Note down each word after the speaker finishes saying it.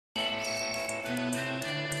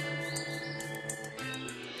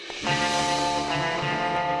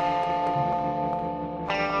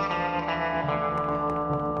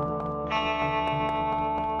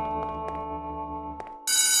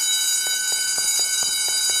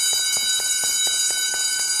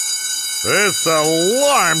This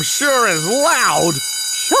alarm sure is loud!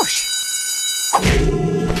 Shush!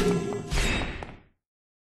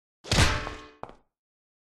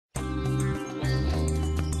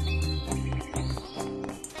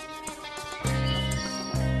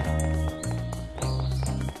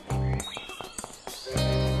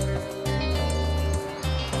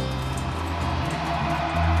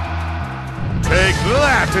 Take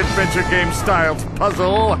that, adventure game-styled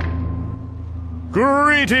puzzle!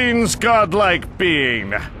 Greetings, godlike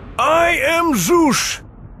being! I am Zeus,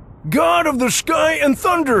 god of the sky and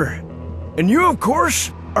thunder. And you, of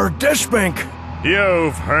course, are Despank.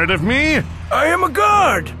 You've heard of me? I am a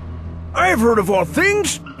god. I have heard of all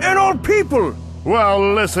things and all people.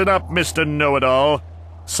 Well, listen up, Mr. Know-It-All.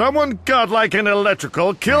 Someone godlike and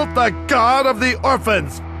electrical killed the god of the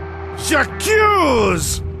orphans,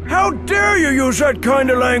 J'accuse! How dare you use that kind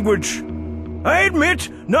of language? I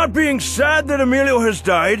admit not being sad that Emilio has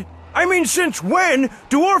died. I mean, since when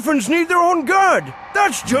do orphans need their own god?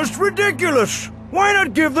 That's just ridiculous. Why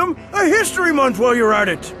not give them a history month while you're at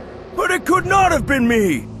it? But it could not have been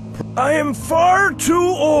me. I am far too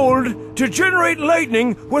old to generate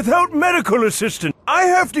lightning without medical assistance. I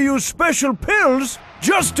have to use special pills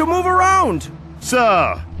just to move around.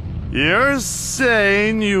 So, you're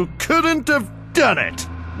saying you couldn't have done it?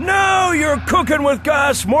 Now you're cooking with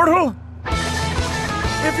gas, mortal.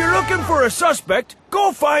 If you're looking for a suspect,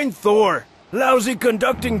 go find Thor. Lousy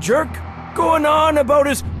conducting jerk. Going on about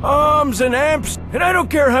his arms and amps, and I don't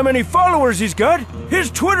care how many followers he's got.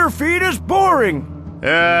 His Twitter feed is boring.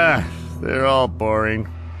 Yeah, they're all boring.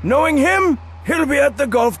 Knowing him, he'll be at the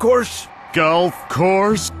golf course. Golf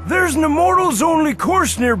course? There's an Immortals only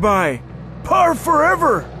course nearby. Par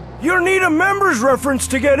forever. You'll need a member's reference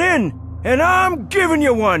to get in, and I'm giving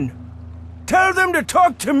you one. Tell them to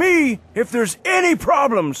talk to me if there's any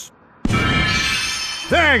problems.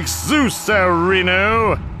 Thanks, Zeus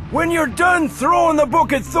Areno. When you're done throwing the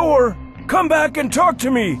book at Thor, come back and talk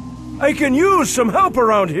to me. I can use some help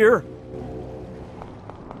around here.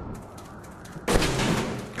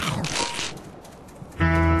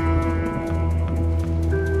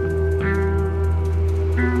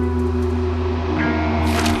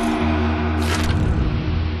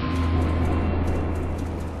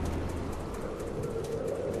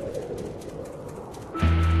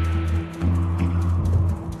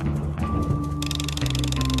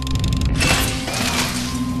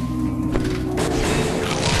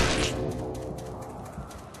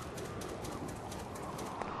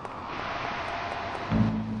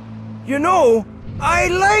 You know, I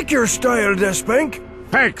like your style, Despank.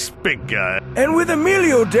 Thanks, big guy. And with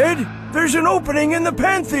Emilio dead, there's an opening in the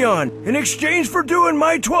Pantheon. In exchange for doing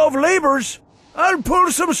my 12 labors, I'll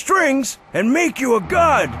pull some strings and make you a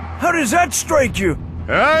god. How does that strike you?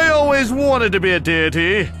 I always wanted to be a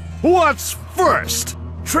deity. What's first?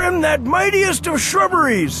 Trim that mightiest of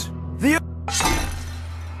shrubberies. The...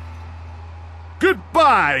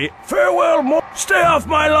 Goodbye. Farewell, stay off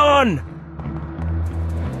my lawn.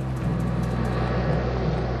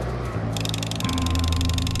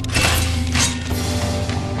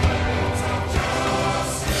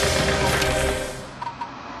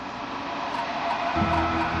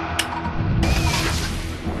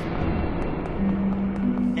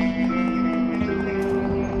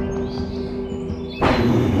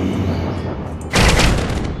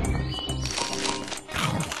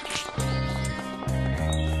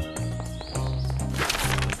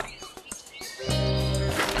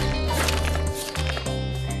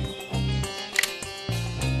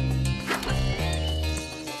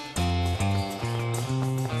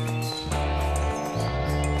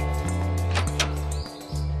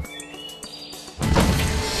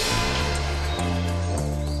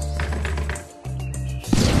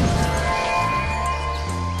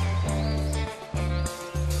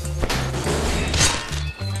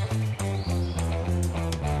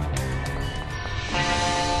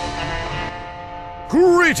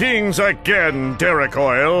 Greetings again, Derek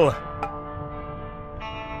Oil.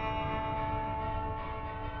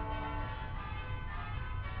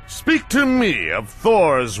 Speak to me of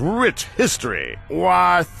Thor's rich history.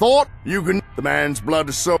 Why, I thought you can... The man's blood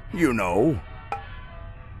is so... you know.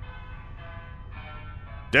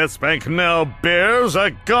 Despank now bears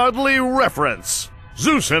a godly reference.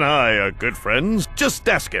 Zeus and I are good friends. Just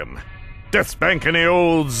ask him. death-spankany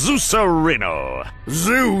old Zeusarino.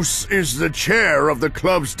 Zeus is the chair of the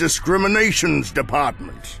club's discriminations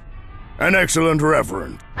department. An excellent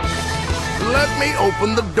reverend. Let me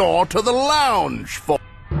open the door to the lounge for...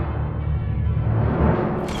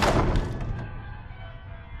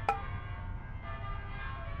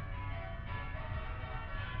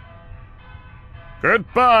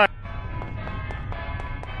 Goodbye.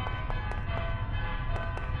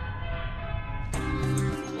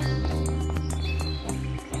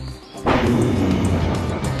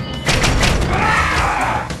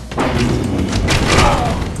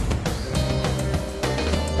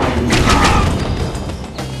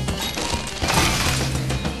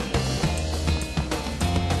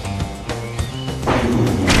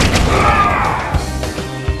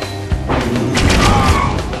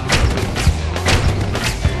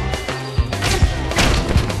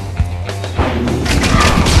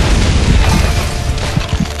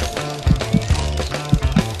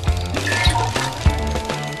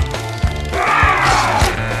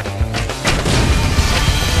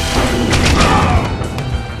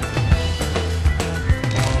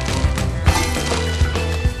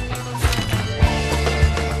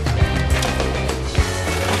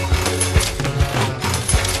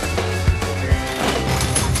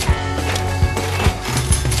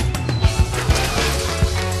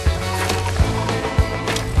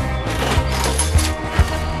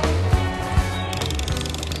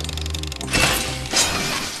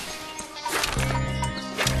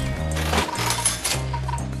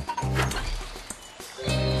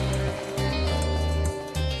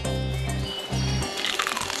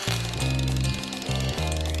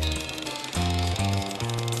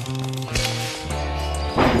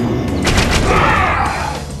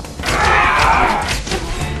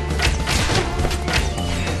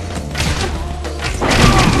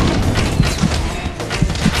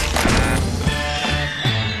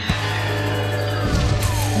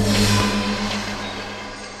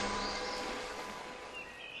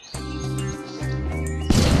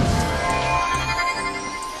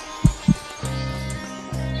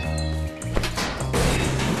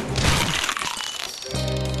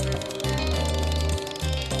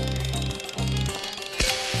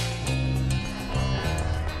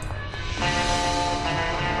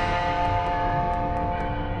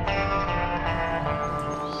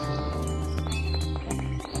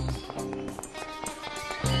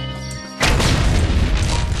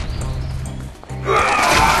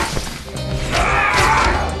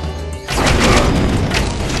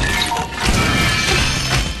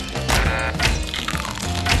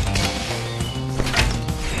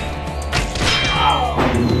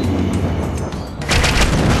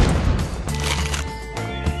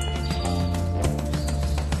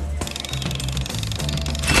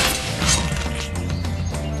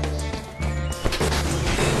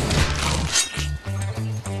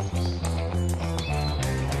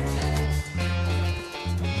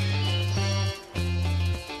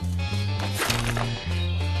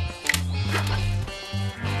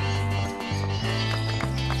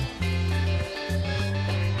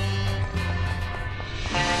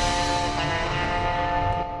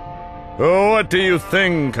 What do you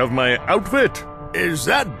think of my outfit? Is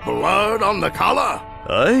that blood on the collar?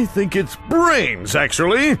 I think it's brains,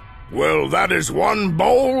 actually. Well, that is one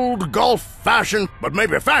bold golf fashion, but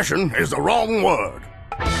maybe fashion is the wrong word.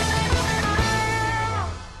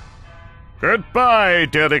 Goodbye,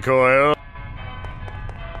 Daddy Coyle.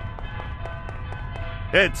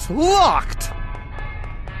 It's locked!